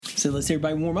So let's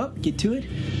everybody warm up, get to it.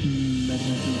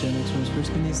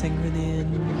 First, give me a second for the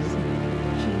end.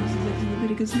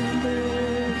 Leviticus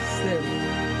numbers.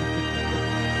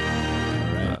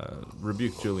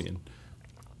 Rebuke Julian.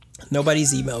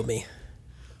 Nobody's emailed me.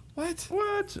 What?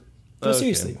 No,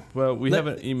 seriously. Well, we have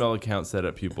an email account set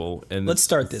up, people, and let's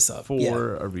start this up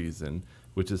for a reason,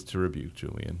 which is to rebuke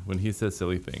Julian when he says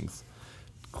silly things.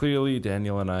 Clearly,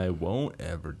 Daniel and I won't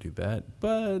ever do that,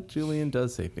 but Julian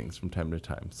does say things from time to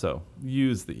time. So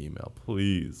use the email,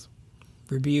 please.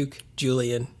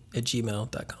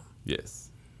 RebukeJulian@gmail.com. Yes.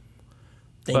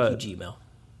 Thank you, Gmail.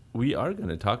 We are going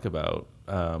to talk about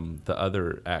the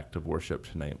other act of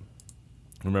worship tonight.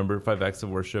 Remember 5 acts of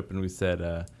worship, and we said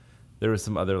there were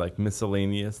some other like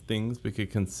miscellaneous things we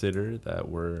could consider that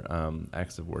were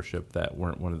acts of worship that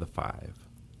weren't one of the 5.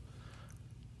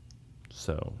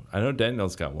 So I know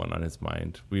Daniel's got one on his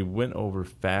mind. We went over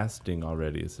fasting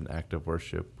already as an act of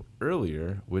worship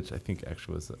earlier, which I think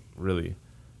actually was really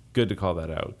good to call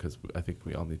that out because I think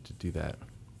we all need to do that.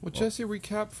 Well, Jesse,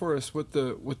 recap for us with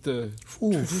the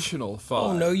traditional 5.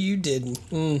 Oh no, you didn't.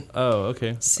 Oh,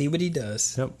 okay. See what he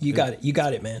does. Yep. You got it. You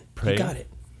got it, man. Pray, you got it.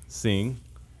 Sing,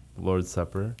 Lord's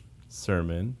Supper,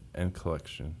 sermon, and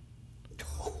collection.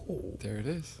 There it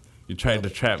is. You tried to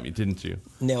trap me, didn't you?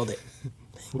 Nailed it.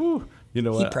 Woo. You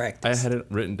know what? He practiced. I had it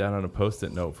written down on a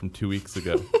Post-it note from 2 weeks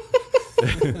ago.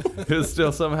 It was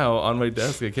still somehow on my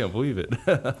desk. I can't believe it.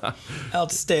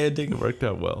 Outstanding. It worked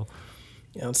out well.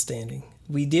 Outstanding.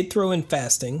 We did throw in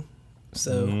fasting,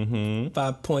 so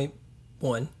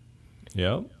 5.1.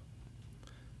 Yep.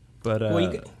 But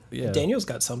yeah, Daniel's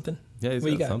got something. Yeah, he's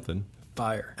got something.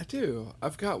 Fire. I do.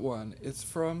 I've got one. It's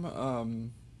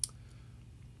from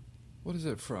what is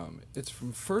it from? It's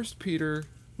from 1 Peter.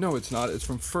 No, it's not. It's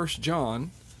from 1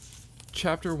 John,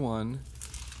 chapter 1,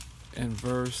 and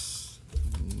verse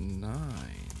 9,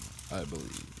 I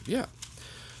believe. Yeah.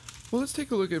 Well, let's take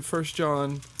a look at 1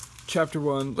 John, chapter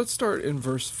 1. Let's start in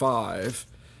verse 5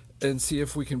 and see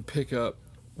if we can pick up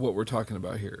what we're talking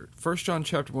about here. 1 John,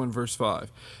 chapter 1, verse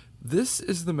 5. This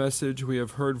is the message we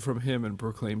have heard from him and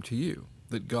proclaimed to you,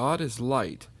 that God is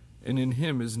light, and in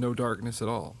him is no darkness at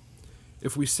all.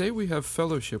 If we say we have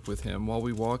fellowship with him while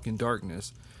we walk in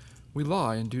darkness, we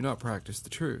lie and do not practice the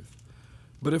truth.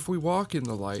 But if we walk in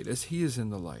the light as he is in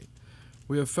the light,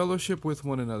 we have fellowship with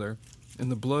one another, and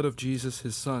the blood of Jesus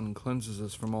his Son cleanses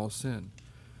us from all sin.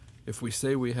 If we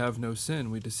say we have no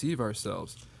sin, we deceive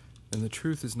ourselves, and the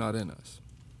truth is not in us.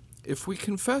 If we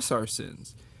confess our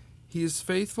sins, he is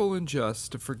faithful and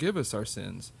just to forgive us our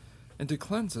sins and to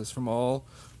cleanse us from all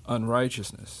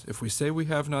unrighteousness. If we say we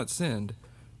have not sinned,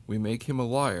 we make him a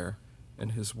liar,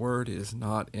 and his word is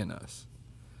not in us.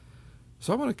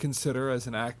 So I want to consider as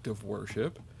an act of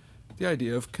worship the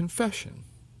idea of confession.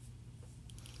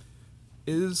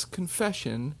 Is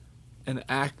confession an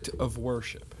act of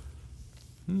worship?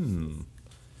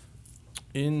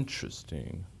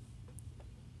 Interesting.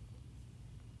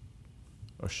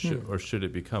 Or should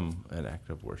it become an act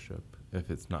of worship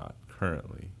if it's not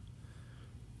currently?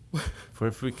 For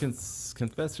if we can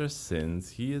confess our sins,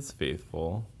 he is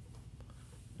faithful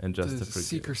and just to forgive.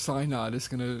 Seeker Synod is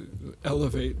going to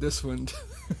elevate this one.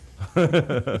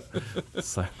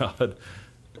 Synod,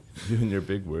 you and your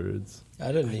big words.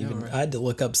 I had to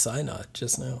look up synod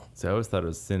just now. See, I always thought it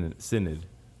was synod.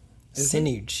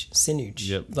 Sinuge.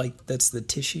 Yep. Like that's the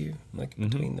tissue, like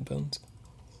between the bones.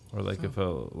 Or like if a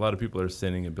lot of people are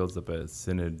sinning, it builds up a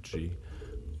synergy.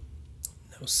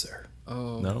 No, sir.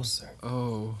 Oh. No, sir.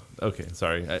 Oh. Okay,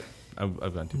 sorry.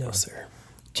 I've gone too far. No, sir.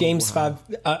 James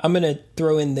 5. I'm going to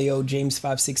throw in the old James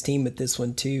 5:16 with this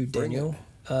one too, Daniel.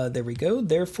 There we go.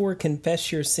 Therefore,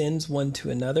 confess your sins one to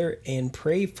another and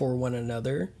pray for one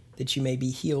another that you may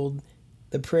be healed.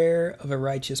 The prayer of a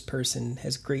righteous person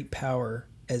has great power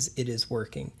as it is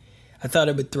working. I thought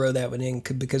I would throw that one in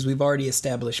because we've already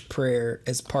established prayer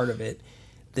as part of it.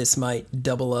 This might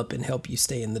double up and help you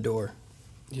stay in the door.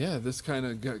 Yeah, this kind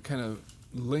of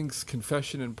links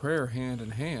confession and prayer hand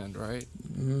in hand, right?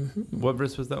 Mm-hmm. What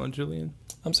verse was that one, Julian?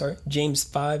 I'm sorry, James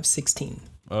 5:16.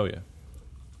 Oh yeah,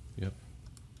 yep.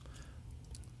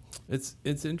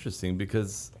 It's interesting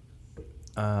because,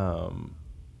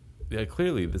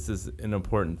 clearly this is an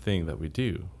important thing that we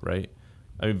do, right?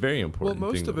 I mean, very important.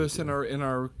 Well, most of us in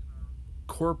our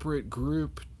corporate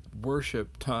group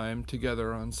worship time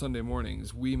together on Sunday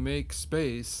mornings, we make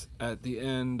space at the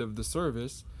end of the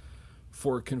service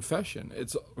for confession.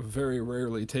 It's very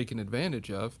rarely taken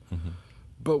advantage of,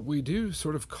 but we do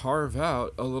sort of carve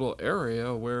out a little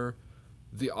area where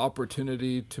the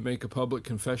opportunity to make a public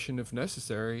confession, if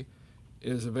necessary,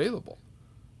 is available.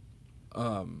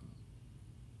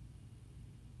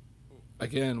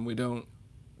 Again, we don't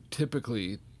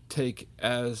typically take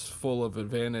as full of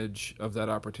advantage of that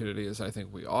opportunity as I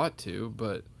think we ought to,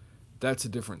 but that's a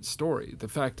different story. The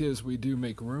fact is, we do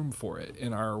make room for it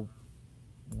in our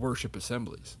worship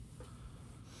assemblies.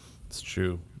 It's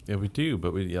true. Yeah, we do,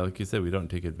 but like you said, we don't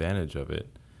take advantage of it.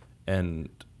 And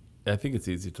I think it's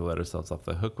easy to let ourselves off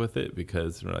the hook with it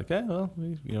because we're like,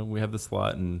 we have the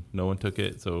slot and no one took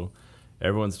it, so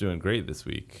everyone's doing great this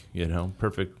week.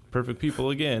 Perfect people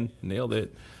again, nailed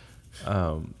it.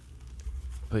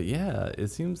 But yeah, it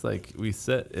seems like we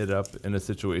set it up in a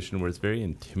situation where it's very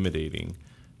intimidating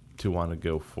to want to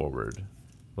go forward.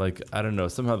 Like, I don't know,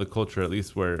 somehow the culture, at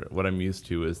least where what I'm used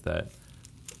to, is that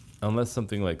unless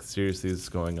something like seriously is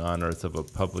going on or it's of a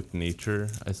public nature,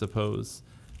 I suppose,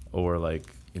 or like,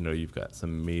 you've got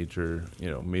some major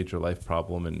life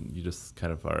problem and you just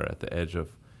kind of are at the edge of,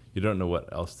 you don't know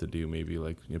what else to do. Maybe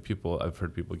like, I've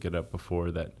heard people get up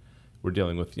before that were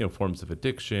dealing with, forms of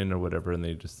addiction or whatever. And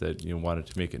they just said, wanted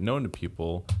to make it known to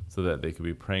people so that they could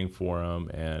be praying for them.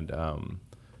 And,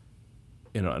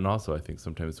 and also I think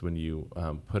sometimes when you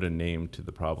put a name to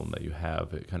the problem that you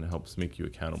have, it kind of helps make you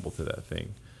accountable to that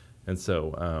thing. And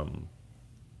so,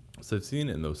 so I've seen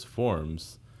it in those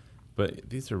forms, but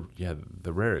these are,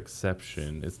 the rare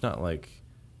exception. It's not like,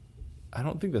 I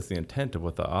don't think that's the intent of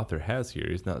what the author has here.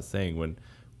 He's not saying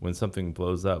when something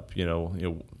blows up,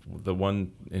 the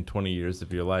one in 20 years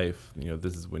of your life,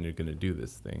 this is when you're going to do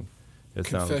this thing.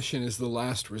 Confession is the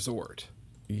last resort.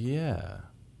 Yeah.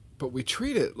 But we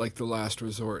treat it like the last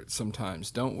resort sometimes,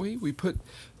 don't we? We put,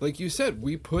 like you said,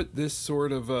 we put this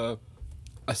sort of a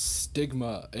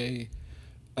stigma, a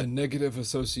negative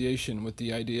association with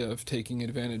the idea of taking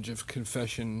advantage of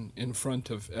confession in front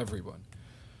of everyone.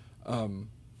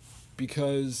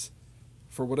 Because,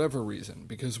 for whatever reason,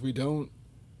 because we don't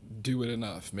do it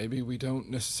enough. Maybe we don't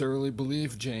necessarily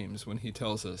believe James when he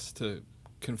tells us to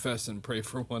confess and pray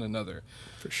for one another.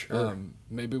 For sure.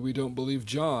 Maybe we don't believe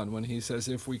John when he says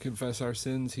if we confess our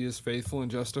sins, he is faithful and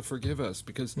just to forgive us,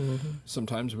 because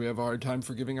sometimes we have a hard time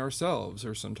forgiving ourselves,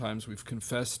 or sometimes we've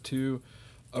confessed to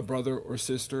a brother or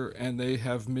sister and they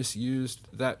have misused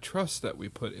that trust that we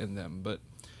put in them. But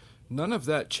none of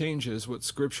that changes what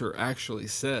Scripture actually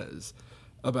says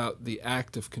about the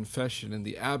act of confession and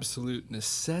the absolute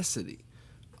necessity,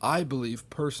 I believe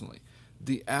personally,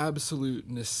 the absolute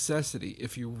necessity,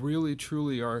 if you really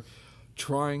truly are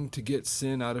trying to get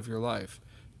sin out of your life,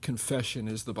 confession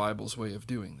is the Bible's way of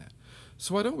doing that.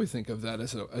 So why don't we think of that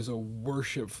as a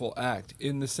worshipful act,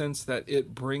 in the sense that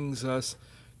it brings us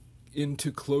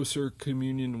into closer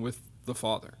communion with the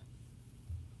Father?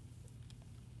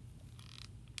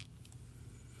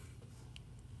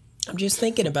 I'm just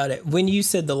thinking about it. When you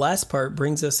said the last part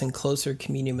brings us in closer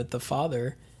communion with the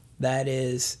Father, that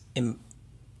is,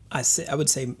 I would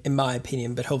say, in my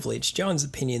opinion, but hopefully it's John's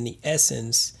opinion, the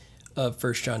essence of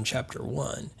 1 John chapter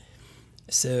 1.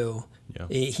 So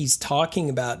he's talking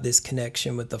about this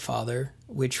connection with the Father,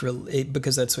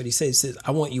 because that's what he says. He says,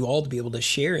 I want you all to be able to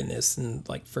share in this, in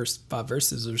like first 5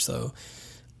 verses or so.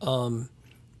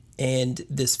 And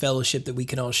this fellowship that we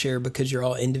can all share because you're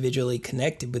all individually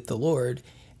connected with the Lord.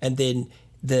 And then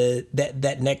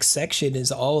that next section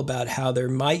is all about how there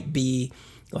might be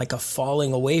like a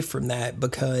falling away from that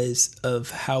because of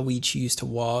how we choose to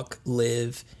walk,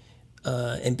 live,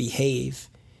 and behave.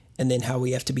 And then how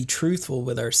we have to be truthful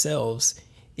with ourselves.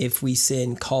 If we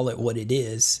sin, call it what it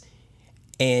is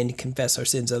and confess our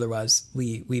sins. Otherwise,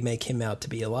 we make him out to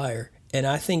be a liar. And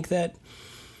I think that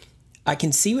I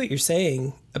can see what you're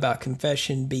saying about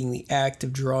confession being the act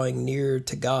of drawing nearer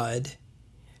to God.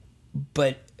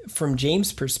 But from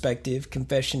James' perspective,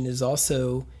 confession is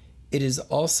also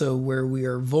where we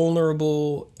are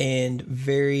vulnerable and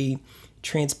very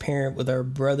transparent with our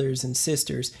brothers and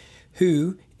sisters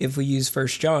who, if we use 1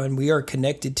 John, we are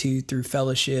connected to through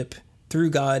fellowship, through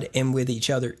God and with each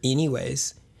other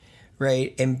anyways,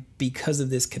 right? And because of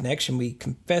this connection, we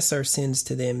confess our sins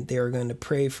to them. They are going to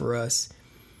pray for us.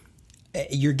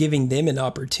 You're giving them an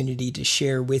opportunity to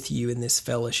share with you in this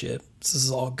fellowship. This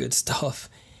is all good stuff.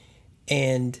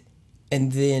 And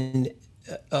then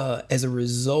as a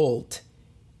result,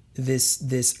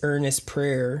 this earnest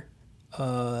prayer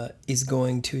is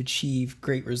going to achieve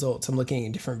great results. I'm looking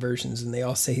at different versions, and they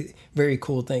all say very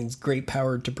cool things. Great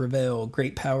power to prevail.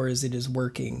 Great power as it is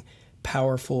working.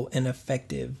 Powerful and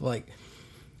effective.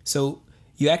 So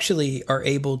you actually are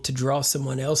able to draw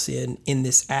someone else in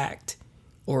this act,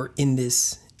 or in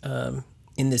this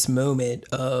moment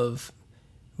of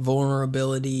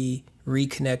vulnerability,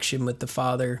 reconnection with the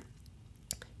Father,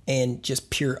 and just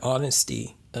pure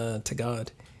honesty to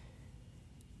God.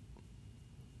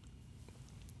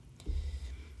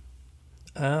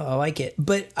 I like it.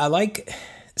 But I like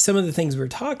some of the things we're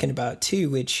talking about too,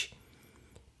 which,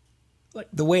 like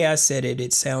the way I said it,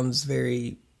 it sounds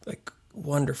very like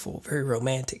wonderful, very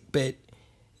romantic. But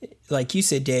like you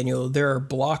said, Daniel, there are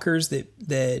blockers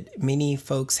that many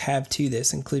folks have to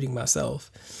this, including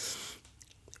myself,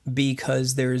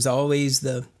 because there's always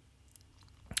the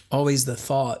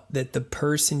thought that the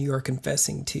person you are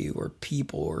confessing to, or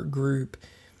people, or group,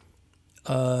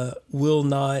 will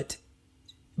not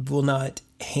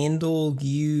handle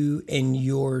you and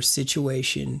your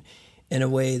situation in a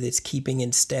way that's keeping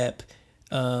in step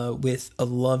with a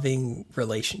loving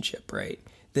relationship, right?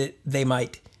 That they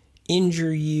might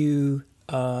injure you,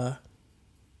 and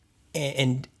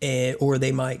or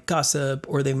they might gossip,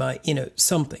 or they might,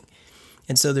 something.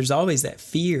 And so there's always that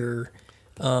fear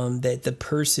that the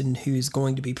person who's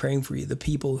going to be praying for you, the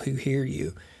people who hear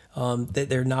you, that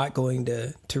they're not going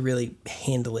to really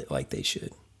handle it like they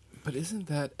should. But isn't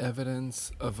that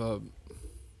evidence of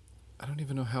I don't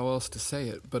even know how else to say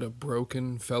it, but a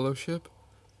broken fellowship?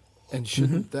 And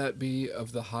shouldn't that be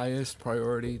of the highest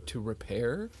priority to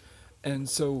repair? And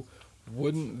so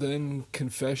wouldn't then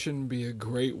confession be a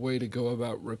great way to go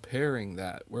about repairing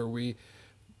that, where we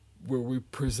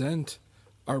present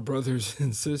our brothers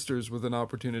and sisters with an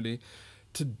opportunity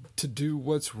to do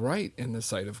what's right in the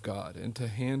sight of God, and to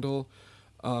handle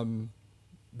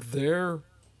their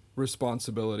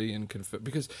responsibility in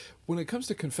because when it comes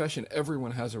to confession,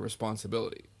 everyone has a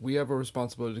responsibility. We have a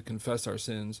responsibility to confess our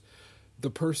sins. The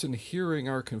person hearing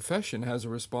our confession has a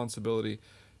responsibility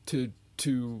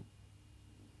to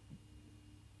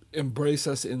embrace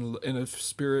us in a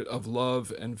spirit of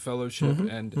love and fellowship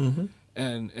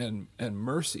and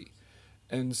mercy.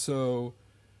 And so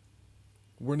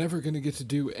we're never going to get to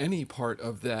do any part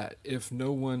of that if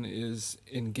no one is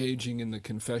engaging in the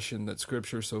confession that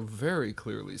Scripture so very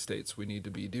clearly states we need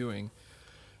to be doing.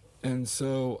 And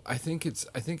so I think it's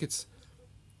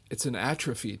an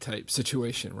atrophy type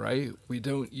situation, right? We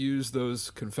don't use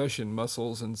those confession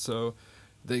muscles, and so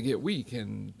they get weak,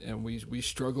 and we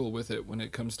struggle with it when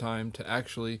it comes time to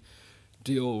actually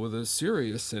deal with a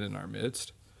serious sin in our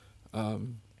midst.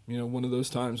 One of those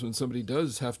times when somebody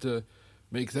does have to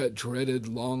make that dreaded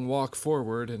long walk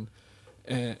forward,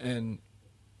 and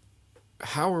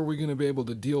how are we going to be able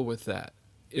to deal with that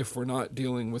if we're not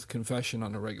dealing with confession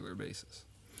on a regular basis?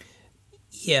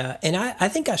 Yeah, and I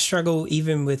think I struggle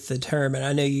even with the term, and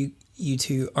I know you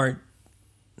two aren't,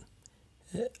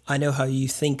 I know how you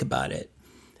think about it,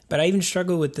 but I even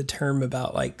struggle with the term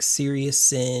about like serious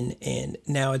sin, and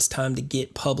now it's time to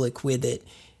get public with it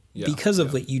because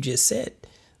of what you just said.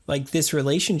 Like this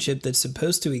relationship that's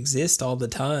supposed to exist all the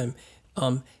time.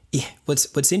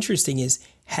 What's interesting is,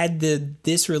 had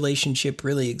this relationship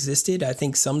really existed, I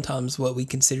think sometimes what we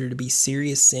consider to be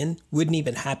serious sin wouldn't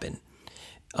even happen.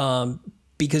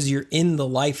 Because you're in the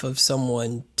life of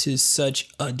someone to such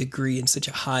a degree and such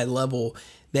a high level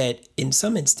that in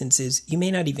some instances you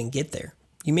may not even get there.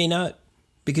 You may not,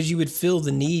 because you would feel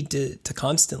the need to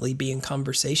constantly be in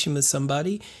conversation with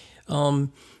somebody.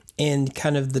 And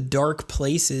kind of the dark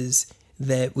places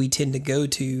that we tend to go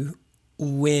to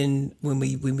when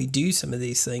we do some of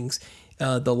these things,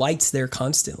 the light's there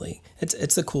constantly.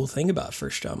 It's a cool thing about 1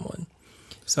 John 1.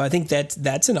 So I think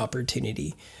that's an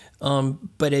opportunity.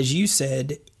 But as you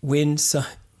said,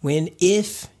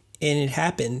 if it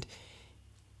happened,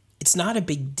 it's not a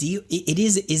big deal. It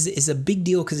is a big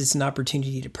deal because it's an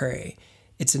opportunity to pray.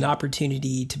 It's an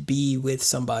opportunity to be with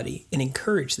somebody and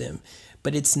encourage them.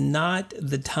 But it's not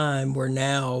the time where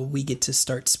now we get to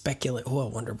start speculating. Oh, I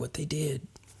wonder what they did.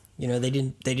 They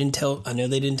didn't tell. I know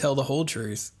they didn't tell the whole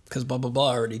truth because blah blah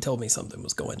blah already told me something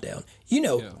was going down.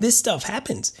 This stuff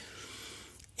happens,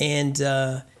 and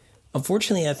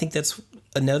unfortunately, I think that's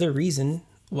another reason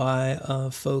why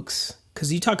folks.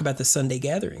 Because you talk about the Sunday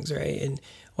gatherings, right? And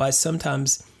why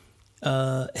sometimes,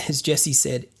 as Jesse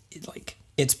said,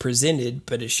 it's presented,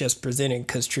 but it's just presented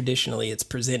because traditionally it's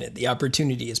presented. The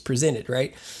opportunity is presented,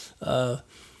 right?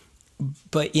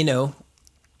 But,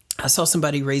 I saw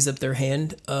somebody raise up their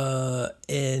hand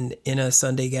in a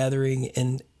Sunday gathering,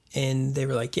 and they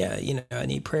were like, yeah, I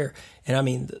need prayer. And I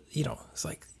mean, it's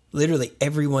like literally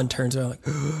everyone turns around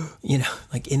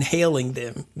like inhaling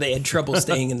them. They had trouble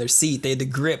staying in their seat. They had to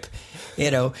grip,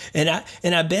 and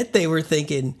I bet they were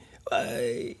thinking,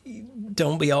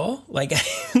 don't we all like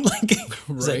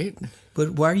right?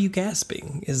 But why are you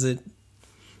gasping? Is it?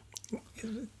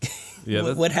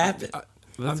 Yeah. What happened?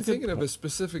 I'm thinking of a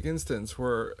specific instance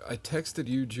where I texted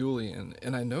you, Julian,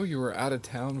 and I know you were out of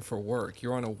town for work.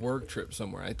 You're on a work trip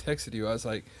somewhere. I texted you. I was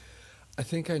like, I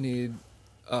think I need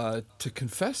to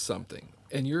confess something,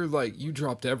 and you're like, you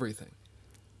dropped everything,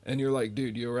 and you're like,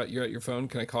 dude, you're at your phone.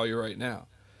 Can I call you right now?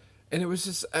 And it was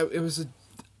just,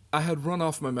 I had run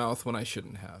off my mouth when I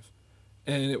shouldn't have.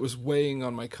 And it was weighing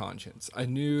on my conscience. I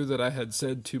knew that I had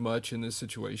said too much in this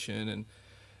situation,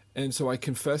 and so I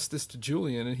confessed this to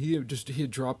Julian, and he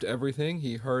had dropped everything.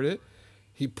 He heard it.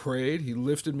 He prayed. He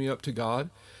lifted me up to God,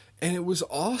 and it was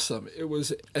awesome.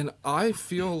 And I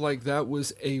feel like that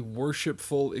was a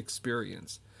worshipful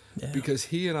experience, because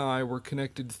he and I were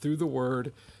connected through the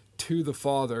Word to the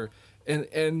Father,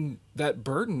 and that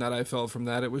burden that I felt from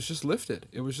that, it was just lifted.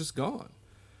 It was just gone.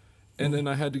 And then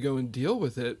I had to go and deal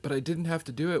with it, but I didn't have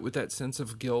to do it with that sense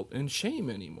of guilt and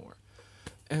shame anymore.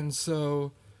 And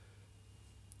so,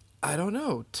 I don't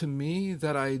know, to me,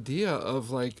 that idea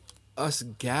of like us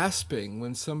gasping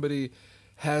when somebody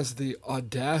has the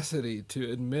audacity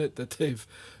to admit that they've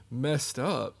messed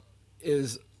up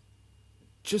is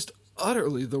just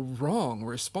utterly the wrong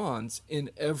response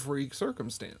in every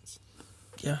circumstance.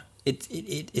 Yeah,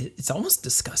 it's almost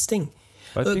disgusting.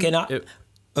 I Look, think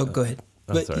and go ahead.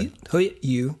 But sorry.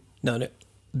 you, no,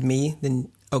 me,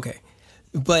 then okay.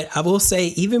 But I will say,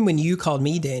 even when you called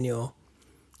me Daniel,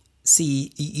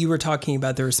 see, you were talking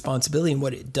about the responsibility and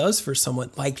what it does for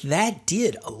someone. Like, that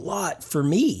did a lot for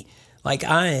me. Like,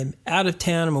 I am out of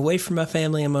town, I'm away from my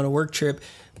family, I'm on a work trip,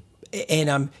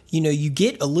 and you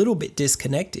get a little bit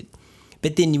disconnected.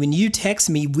 But then when you text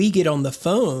me, we get on the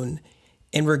phone,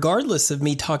 and regardless of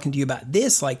me talking to you about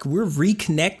this, like, we're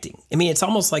reconnecting. I mean, it's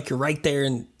almost like you're right there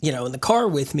in the car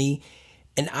with me.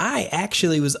 And I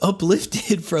actually was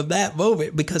uplifted from that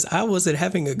moment because I wasn't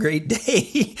having a great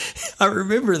day. I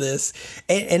remember this.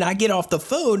 And I get off the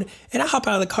phone and I hop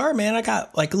out of the car, man. I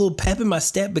got like a little pep in my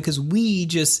step because we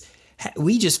just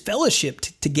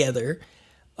fellowshipped together.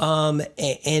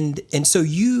 And so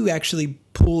you actually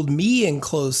pulled me in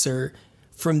closer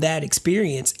from that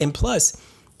experience. And plus,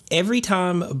 every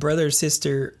time a brother or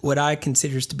sister, what I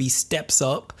consider to be steps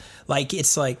up, like,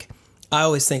 it's like, I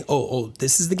always think, oh,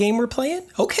 this is the game we're playing?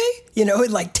 Okay.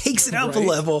 It like takes it up a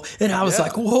level. And I was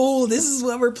like, whoa, this is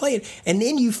what we're playing. And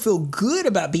then you feel good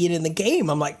about being in the game.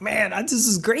 I'm like, man, this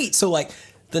is great. So like,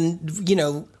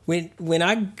 when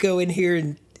I go in here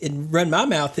and run my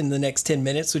mouth in the next 10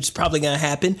 minutes, which is probably going to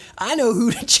happen, I know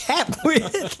who to chat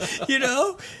with,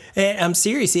 And I'm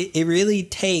serious. It really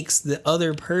takes the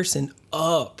other person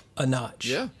up a notch.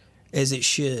 Yeah. As it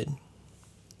should.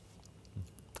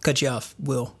 Cut you off,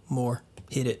 Will. More.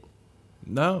 Hit it.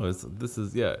 No, this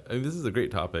is a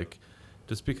great topic,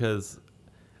 just because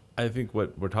I think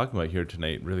what we're talking about here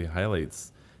tonight really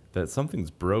highlights that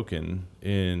something's broken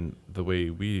in the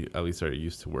way we at least are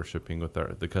used to worshiping with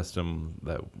the custom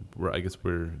that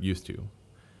we're used to.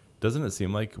 Doesn't it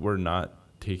seem like we're not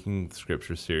taking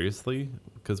scripture seriously?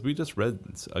 Because we just read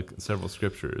several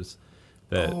scriptures.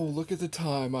 Look at the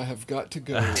time. I have got to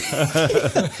go.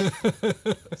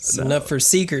 It's enough for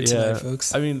Seeker tonight,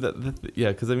 folks. I mean,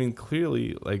 because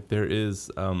clearly, like, there is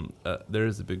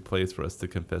a big place for us to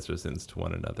confess our sins to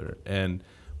one another, and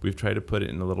we've tried to put it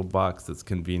in a little box that's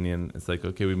convenient. It's like,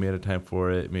 okay, we made a time for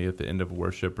it, maybe at the end of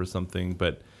worship or something,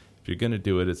 but if you're gonna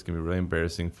do it, it's gonna be really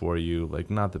embarrassing for you. Like,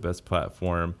 not the best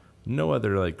platform. No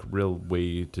other like real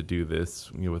way to do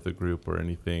this, with a group or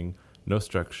anything. No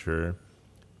structure.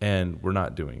 And we're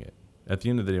not doing it. At the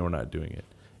end of the day, we're not doing it.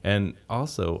 And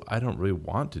also, I don't really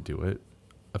want to do it,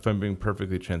 if I'm being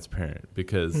perfectly transparent,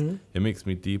 because it makes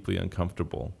me deeply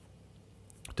uncomfortable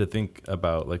to think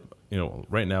about, like,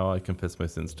 right now I confess my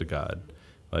sins to God.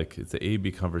 Like, it's an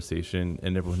A-B conversation,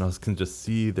 and everyone else can just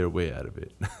see their way out of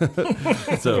it.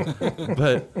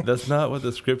 But that's not what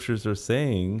the scriptures are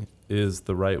saying is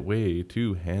the right way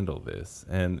to handle this.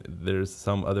 And there's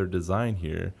some other design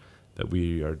here that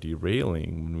we are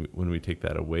derailing when we take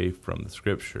that away from the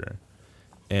scripture.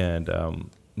 And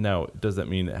now, does that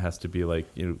mean it has to be like,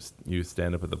 you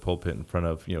stand up at the pulpit in front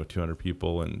of 200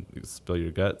 people and spill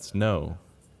your guts? No,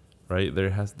 right?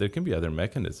 There can be other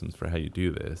mechanisms for how you do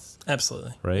this.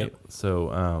 Absolutely. Right. Yep.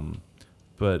 So,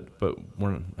 but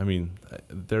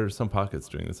there are some pockets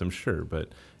doing this, I'm sure, but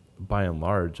by and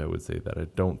large, I would say that I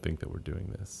don't think that we're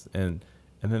doing this. And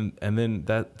then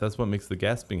that's what makes the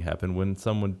gasping happen when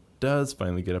someone does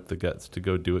finally get up the guts to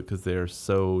go do it because they are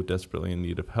so desperately in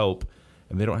need of help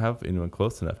and they don't have anyone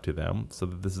close enough to them, so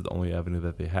that this is the only avenue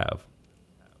that they have.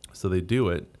 So they do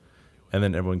it, and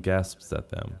then everyone gasps at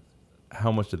them.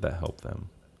 How much did that help them?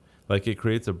 Like, it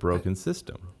creates a broken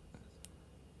system.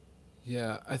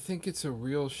 Yeah, I think it's a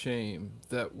real shame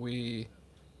that we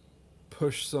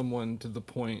push someone to the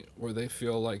point where they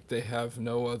feel like they have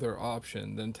no other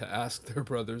option than to ask their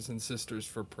brothers and sisters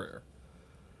for prayer.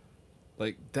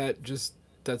 Like,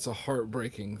 that's a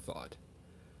heartbreaking thought.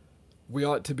 We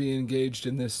ought to be engaged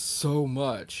in this so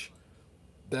much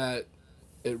that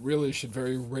it really should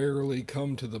very rarely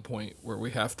come to the point where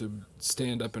we have to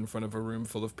stand up in front of a room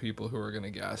full of people who are going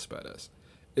to gasp at us.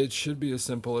 It should be as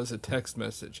simple as a text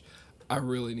message. I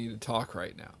really need to talk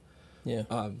right now.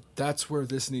 Yeah. That's where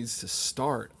this needs to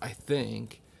start, I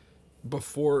think,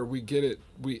 before we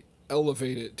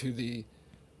elevate it to the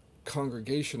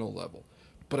congregational level.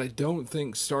 But I don't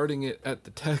think starting it at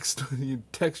the you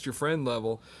text your friend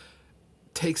level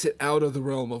takes it out of the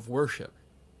realm of worship.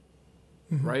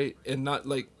 Mm-hmm. Right? And not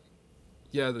like,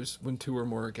 there's when two or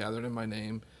more are gathered in my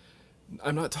name.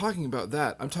 I'm not talking about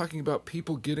that. I'm talking about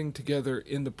people getting together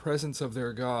in the presence of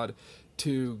their God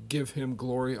to give him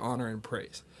glory, honor, and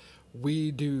praise.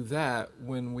 We do that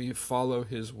when we follow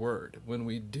his word, when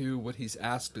we do what he's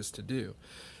asked us to do.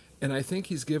 And I think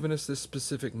he's given us this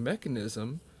specific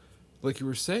mechanism, like you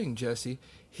were saying, Jesse,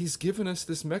 he's given us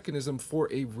this mechanism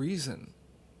for a reason,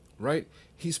 right?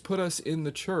 He's put us in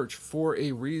the church for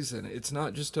a reason. It's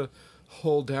not just to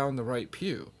hold down the right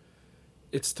pew.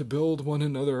 It's to build one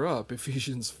another up,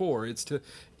 Ephesians 4. It's to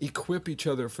equip each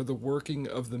other for the working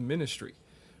of the ministry,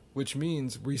 which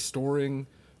means restoring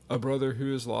a brother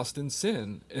who is lost in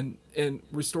sin and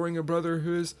restoring a brother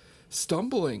who is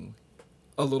stumbling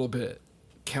a little bit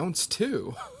counts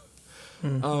too.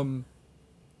 Mm-hmm.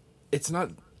 It's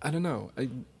not, I don't know.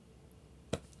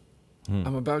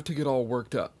 I'm about to get all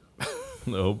worked up.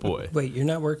 Oh boy. Wait, you're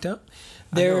not worked up?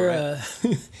 There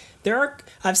are,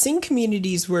 I've seen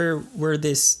communities where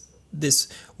this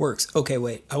works. Okay,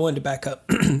 wait, I wanted to back up.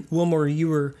 Wilmore,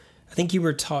 I think you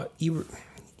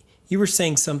were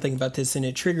saying something about this, and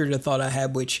it triggered a thought I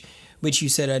had, which you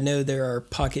said, I know there are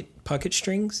pocket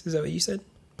strings. Is that what you said?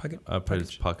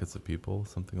 Pockets of people,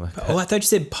 something like that. Oh, I thought you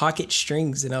said pocket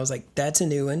strings, and I was like, that's a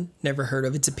new one. Never heard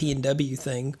of it. It's a P&W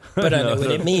thing, but I know what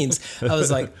it means. I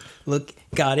was like, look,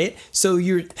 got it. So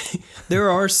there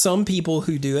are some people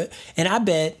who do it, and I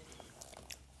bet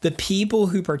the people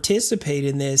who participate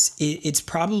in this, it's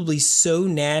probably so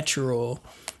natural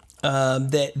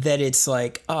that it's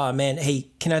like, oh man, hey,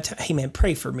 hey man,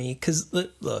 pray for me, because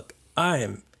look,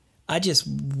 I just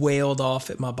wailed off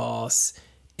at my boss.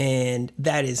 And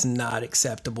that is not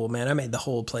acceptable, man. I made the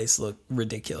whole place look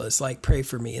ridiculous. Like, pray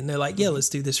for me. And they're like, yeah, let's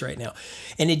do this right now.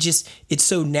 And it's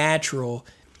so natural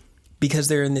because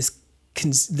they're in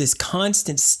this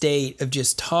constant state of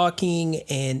just talking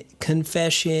and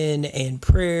confession and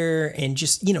prayer and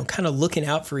just, kind of looking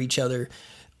out for each other.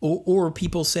 Or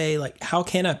people say, like, how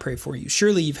can I pray for you?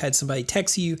 Surely you've had somebody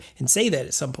text you and say that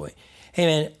at some point. Hey,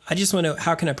 man, I just want to know,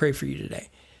 how can I pray for you today?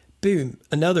 Boom,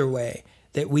 another way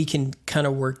that we can kind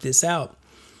of work this out.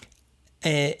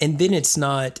 And then it's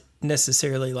not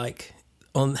necessarily like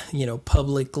on,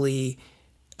 publicly,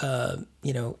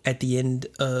 at the end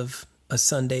of a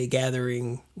Sunday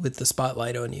gathering with the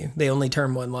spotlight on you. They only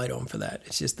turn one light on for that.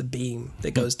 It's just the beam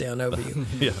that goes down over you.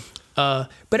 Yeah.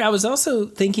 But I was also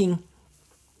thinking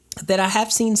that I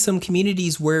have seen some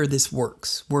communities where this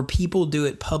works, where people do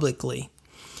it publicly.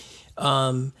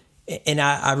 And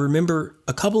I remember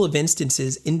a couple of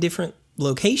instances in different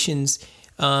locations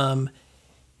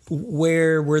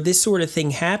where this sort of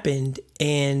thing happened,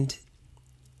 and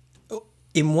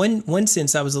in one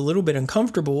sense I was a little bit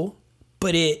uncomfortable,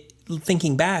 but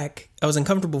thinking back, I was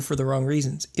uncomfortable for the wrong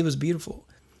reasons. It was beautiful.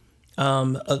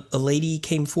 A lady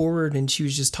came forward and she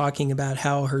was just talking about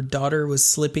how her daughter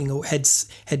was had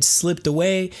slipped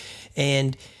away,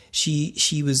 and she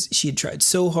had tried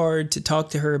so hard to talk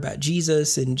to her about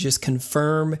Jesus and just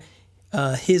confirm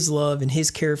his love and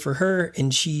his care for her.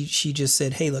 And she just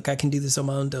said, hey, look, I can do this on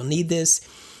my own. Don't need this.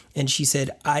 And she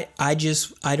said, I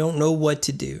don't know what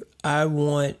to do. I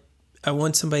want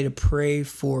somebody to pray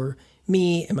for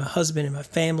me and my husband and my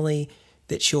family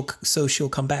that she'll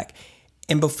come back.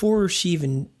 And before she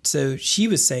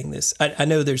was saying this, I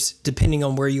know there's, depending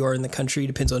on where you are in the country,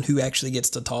 depends on who actually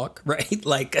gets to talk, right?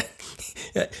 Like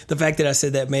the fact that I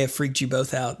said that may have freaked you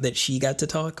both out that she got to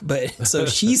talk. But so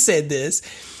she said this.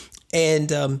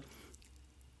 And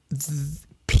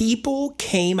people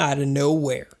came out of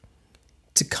nowhere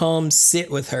to come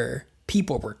sit with her.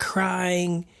 People were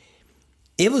crying.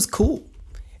 It was cool.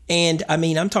 And I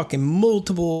mean, I'm talking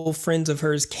multiple friends of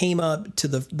hers came up to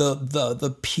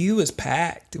the pew was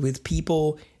packed with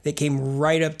people that came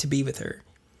right up to be with her.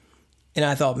 And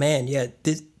I thought, man, yeah,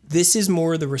 this is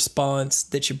more the response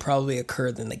that should probably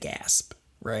occur than the gasp,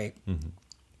 right? Mm-hmm.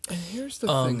 And here's the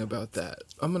thing about that.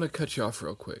 I'm going to cut you off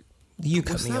real quick. You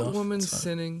cut me off. Was that woman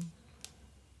sinning?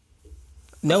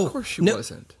 No. Of course she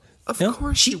wasn't. Of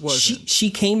course she wasn't.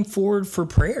 She came forward for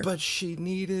prayer. But she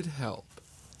needed help.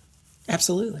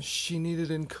 Absolutely. She needed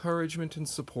encouragement and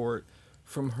support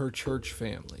from her church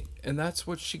family. And that's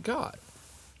what she got.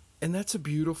 And that's a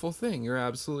beautiful thing. You're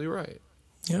absolutely right.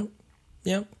 Yep.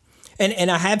 Yep.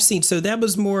 And I have seen, so that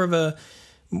was more of a,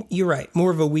 you're right,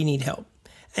 more of a we need help.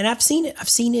 And I've seen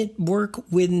it work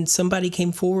when somebody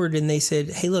came forward and they said,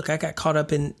 hey, look, I got caught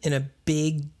up in a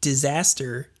big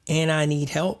disaster and I need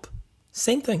help.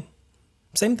 Same thing.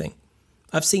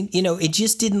 I've seen, it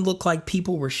just didn't look like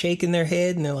people were shaking their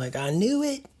head and they're like, I knew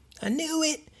it.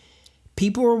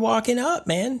 People were walking up,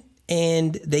 man.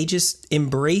 And they just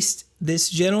embraced this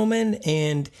gentleman.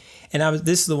 And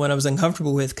this is the one I was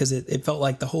uncomfortable with because it felt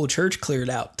like the whole church cleared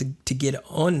out to get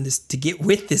on this, to get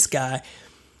with this guy.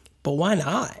 But why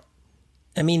not?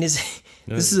 I mean, this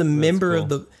is a member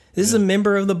cool. Is a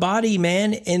member of the body,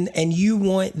 man. And you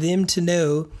want them to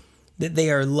know that they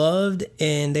are loved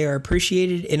and they are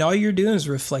appreciated. And all you're doing is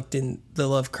reflecting the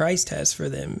love Christ has for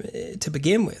them to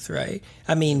begin with, right?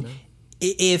 I mean,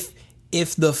 if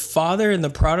the father and the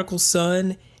prodigal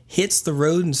son hits the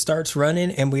road and starts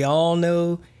running, and we all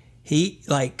know he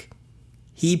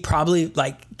probably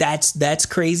that's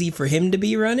crazy for him to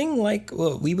be running.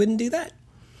 Well, we wouldn't do that.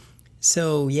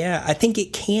 So yeah, I think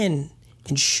it can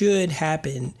and should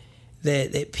happen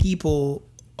that people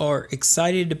are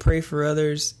excited to pray for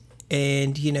others.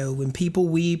 And, when people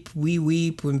weep, we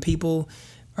weep. When people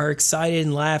are excited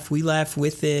and laugh, we laugh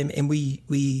with them, and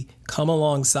we come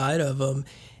alongside of them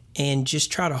and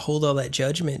just try to hold all that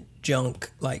judgment junk,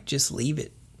 just leave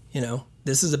it.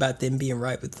 This is about them being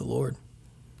right with the Lord.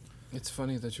 It's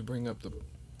funny that you bring up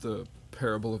the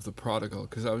parable of the prodigal,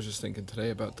 because I was just thinking today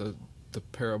about the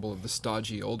parable of the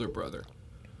stodgy older brother.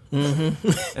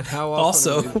 Mm-hmm. And how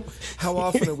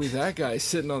often are we that guy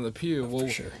sitting on the pew? Well,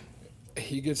 for sure.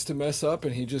 He gets to mess up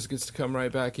and he just gets to come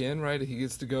right back in, right? He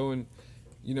gets to go and,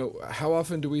 how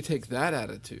often do we take that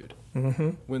attitude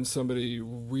when somebody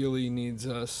really needs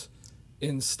us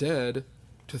instead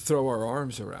to throw our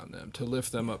arms around them, to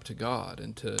lift them up to God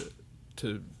and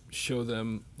to show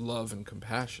them love and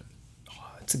compassion?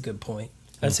 Oh, that's a good point.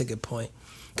 That's a good point.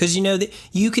 Because, that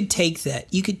you could take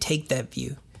that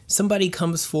view. Somebody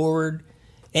comes forward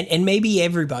and maybe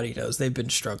everybody knows they've been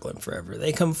struggling forever.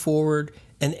 They come forward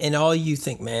and all you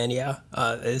think, man,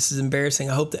 this is embarrassing.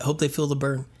 I hope they feel the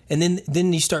burn. And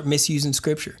then you start misusing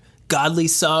scripture. Godly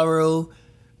sorrow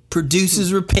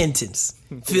produces repentance.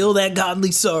 Feel that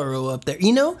godly sorrow up there.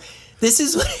 This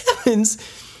is what happens.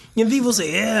 People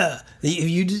say, yeah,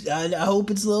 I hope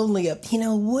it's lonely up.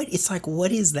 What? It's like,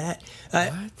 what is that?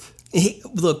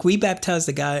 Look, we baptized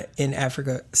a guy in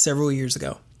Africa several years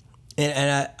ago.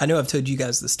 And I know I've told you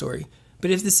guys the story. But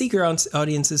if the Seeker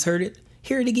audience has heard it,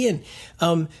 hear it again.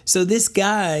 So this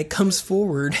guy comes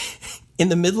forward in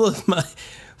the middle of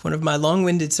one of my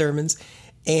long-winded sermons,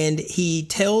 and he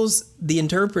tells the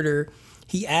interpreter,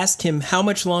 he asked him how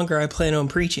much longer I plan on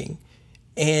preaching.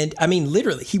 And I mean,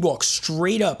 literally, he walks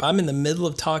straight up. I'm in the middle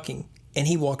of talking, and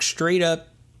he walks straight up,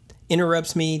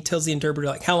 interrupts me, tells the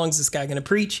interpreter, how long is this guy going to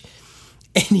preach?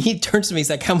 And he turns to me, he's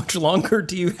like, how much longer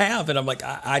do you have? And I'm like,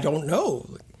 I don't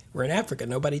know. We're in Africa.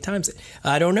 Nobody times it.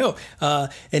 I don't know.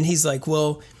 And he's like,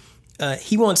 well,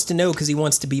 he wants to know because he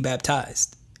wants to be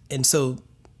baptized. And so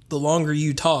the longer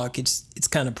you talk, it's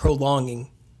kind of prolonging.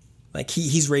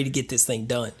 He's ready to get this thing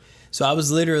done. So I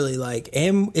was literally like,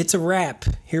 it's a wrap.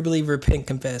 Hear, believe, repent,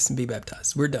 confess, and be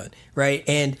baptized. We're done. Right.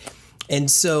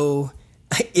 And so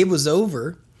it was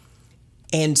over.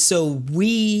 And so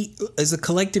we, as a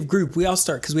collective group, we all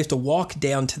start, because we have to walk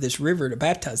down to this river to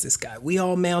baptize this guy. We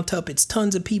all mount up. It's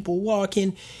tons of people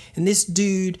walking. And this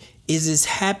dude is as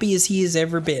happy as he has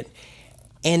ever been.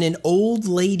 And an old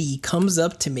lady comes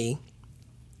up to me,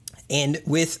 and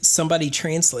with somebody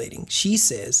translating, she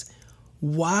says,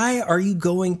 why are you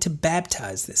going to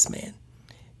baptize this man?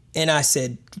 And I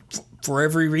said, for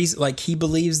every reason. He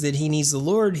believes that he needs the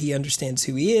Lord. He understands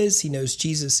who he is. He knows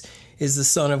Jesus is the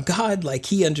Son of God.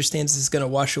 He understands it's going to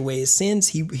wash away his sins.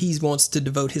 He wants to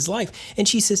devote his life. And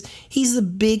she says, he's the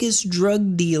biggest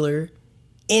drug dealer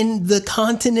in the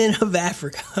continent of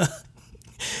Africa.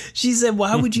 She said,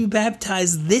 why would you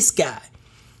baptize this guy?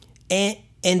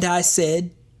 And I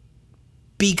said,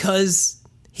 because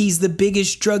he's the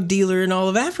biggest drug dealer in all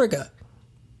of Africa.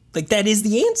 That is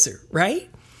the answer, right?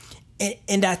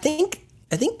 And I think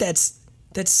that's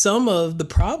some of the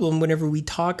problem whenever we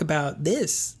talk about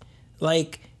this.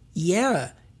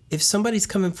 If somebody's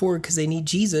coming forward because they need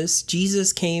Jesus,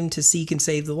 Jesus came to seek and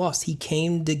save the lost. He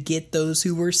came to get those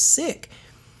who were sick.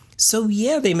 So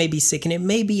they may be sick and it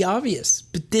may be obvious,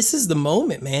 but this is the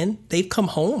moment, man. They've come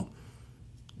home.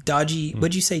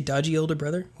 What'd you say? Dodgy older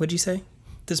brother? What'd you say?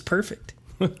 That's perfect.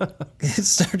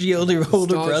 Stodgy older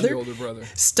brother.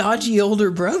 Stodgy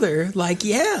older brother.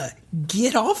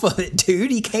 Get off of it, dude.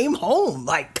 He came home.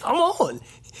 Come on.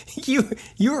 You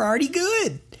were already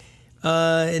good.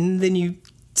 And then you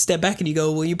step back and you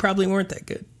go, well, you probably weren't that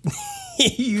good.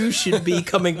 You should be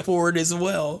coming forward as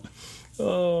well.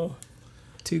 Oh,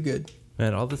 too good.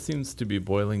 Man, all this seems to be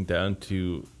boiling down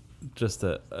to just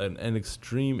an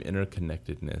extreme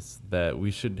interconnectedness that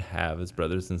we should have as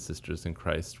brothers and sisters in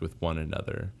Christ with one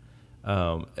another.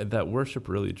 And that worship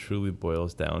really truly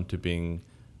boils down to being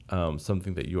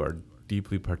something that you are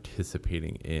deeply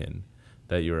participating in,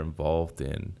 that you're involved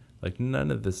in. Like none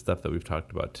of this stuff that we've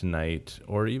talked about tonight,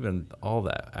 or even all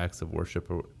the acts of worship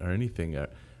or anything,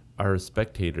 are a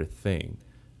spectator thing.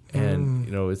 And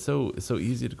it's so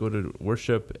easy to go to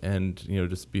worship and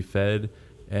just be fed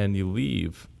and you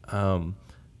leave.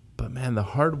 But man, the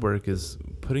hard work is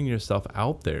putting yourself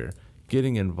out there,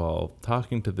 getting involved,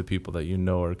 talking to the people that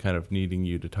are kind of needing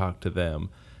you to talk to them,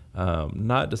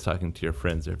 not just talking to your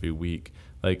friends every week.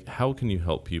 Like, how can you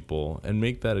help people, and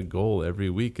make that a goal every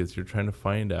week as you're trying to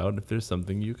find out if there's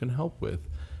something you can help with.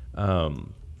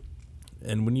 And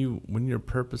when you're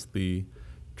purposely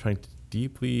trying to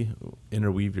deeply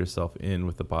interweave yourself in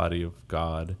with the body of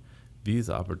God, these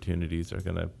opportunities are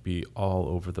going to be all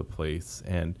over the place,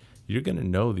 and you're going to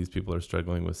know these people are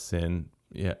struggling with sin.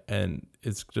 Yeah, and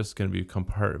it's just going to become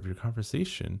part of your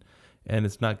conversation, and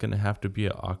it's not going to have to be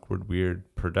an awkward, weird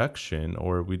production,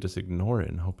 or we just ignore it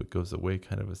and hope it goes away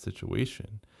kind of a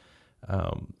situation.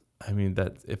 I mean,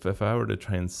 that if I were to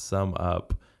try and sum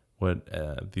up what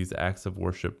these acts of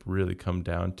worship really come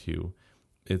down to,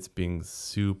 it's being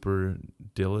super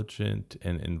diligent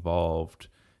and involved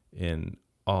in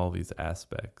all these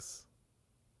aspects.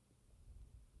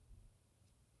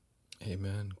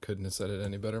 Amen. Couldn't have said it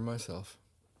any better myself.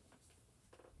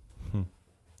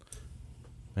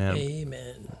 Man,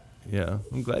 Amen. yeah,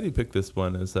 I'm glad you picked this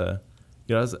one as I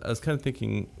was kind of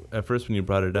thinking at first when you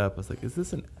brought it up, I was like, is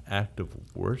this an act of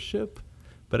worship?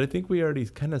 But I think we already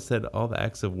kind of said all the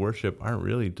acts of worship aren't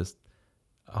really just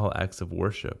all acts of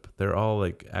worship. They're all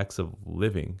like acts of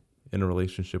living in a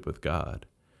relationship with God,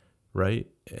 right?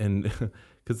 And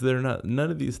because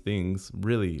none of these things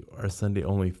really are Sunday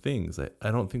only things.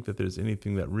 I don't think that there's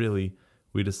anything that really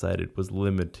we decided was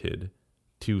limited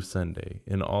to Sunday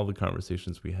in all the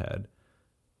conversations we had.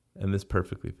 And this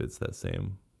perfectly fits that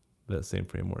same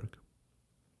framework.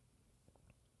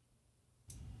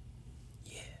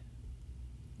 Yeah,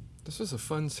 This was a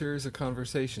fun series of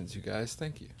conversations, you guys.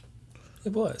 Thank you.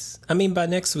 it was. I mean, by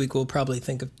next week, we'll probably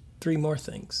think of 3 more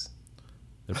things.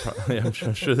 I'm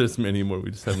sure there's many more.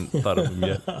 We just haven't thought of them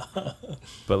yet.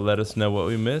 But let us know what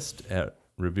we missed at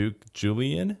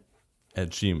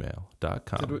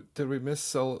rebukejulian@gmail.com. Did we miss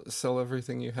sell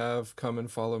everything you have? Come and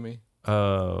follow me.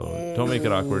 Oh, don't make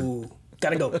it awkward. Ooh,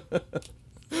 gotta go.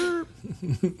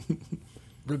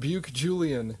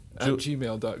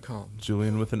 rebukejulian@gmail.com.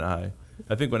 Julian with an I.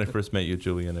 I think when I first met you,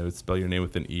 Julian, I would spell your name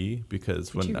with an E because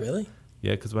Did you really?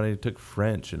 Yeah, because when I took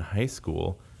French in high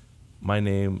school, my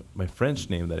French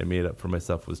name that I made up for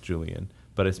myself was Julian,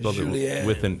 but I spelled it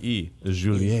with an E,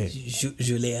 Julien.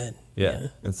 Julien. Yeah,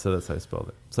 and so that's how I spelled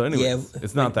it. So anyway,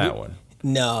 it's not that one.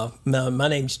 No, my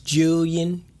name's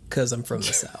Julian because I'm from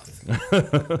the South.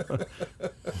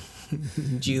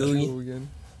 Julian.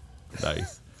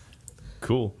 Nice.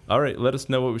 Cool. All right, let us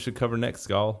know what we should cover next,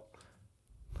 Gal.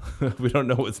 We don't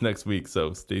know what's next week,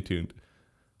 so stay tuned.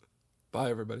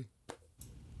 Bye, everybody.